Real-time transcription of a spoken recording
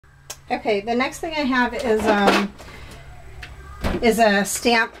Okay, the next thing I have is a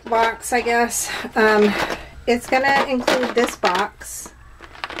stamp box, I guess. It's gonna include this box,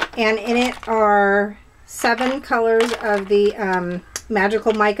 and in it are 7 colors of the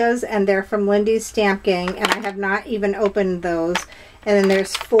magical micas, and they're from Lindy's Stamp Gang, and I have not even opened those. And then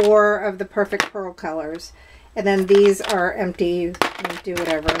there's 4 of the perfect pearl colors, and then these are empty. You can do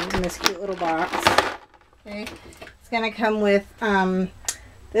whatever in this cute little box. Okay, it's gonna come with the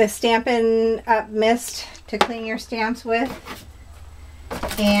Stampin' Up! Mist to clean your stamps with,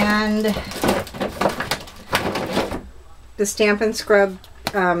 and the Stampin' Scrub.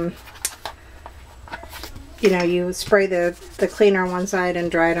 You know, you spray the cleaner on one side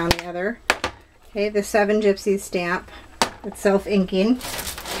and dry it on the other. Okay, the 7 Gypsies stamp. It's self-inking.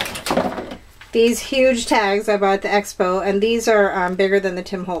 These huge tags I bought at the expo, and these are bigger than the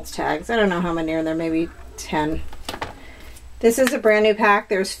Tim Holtz tags. I don't know how many are there, maybe 10. This is a brand new pack.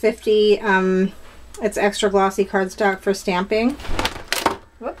 There's 50, it's extra glossy cardstock for stamping.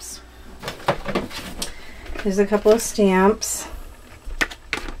 Whoops. There's a couple of stamps.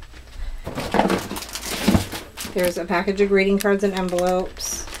 There's a package of greeting cards and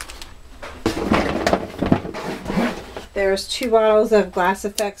envelopes. There's 2 bottles of Glass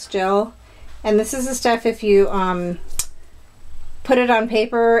Effects gel. And this is the stuff, if you put it on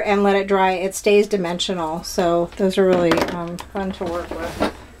paper and let it dry, it stays dimensional. So those are really fun to work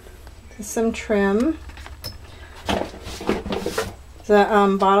with. Some trim.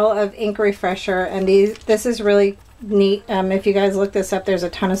 The bottle of ink refresher, and this is really neat. If you guys look this up, there's a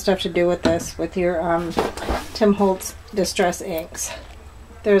ton of stuff to do with this, with your Tim Holtz Distress inks.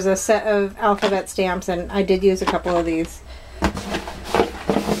 There's a set of alphabet stamps, and I did use a couple of these.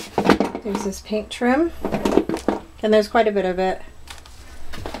 There's this paint trim, and there's quite a bit of it.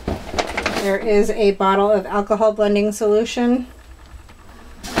 There is a bottle of alcohol blending solution.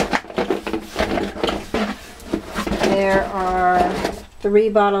 There are 3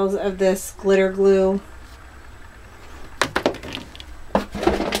 bottles of this glitter glue.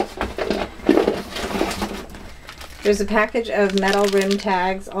 There's a package of metal rim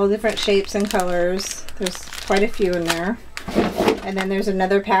tags, all different shapes and colors. There's quite a few in there. And then there's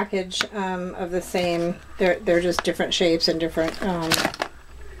another package of the same. They're just different shapes and different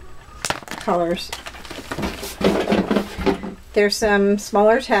colors. There's some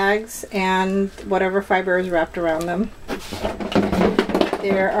smaller tags and whatever fiber is wrapped around them.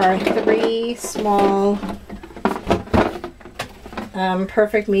 There are 3 small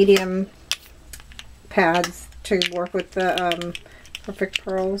perfect medium pads to work with the perfect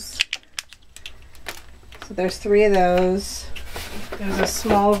pearls. So there's 3 of those. There's a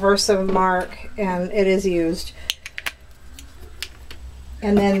small Versa mark, and it is used.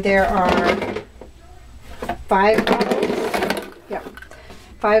 And then there are 5 bottles. Yep,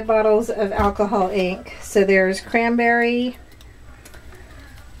 5 bottles of alcohol ink. So there's cranberry,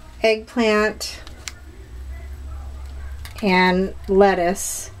 eggplant, and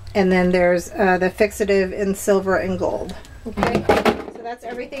lettuce. And then there's the fixative in silver and gold. Okay, so that's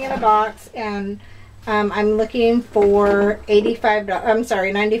everything in a box, and I'm looking for $95, I'm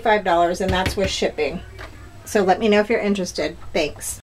sorry, $95, and that's with shipping. So let me know if you're interested. Thanks.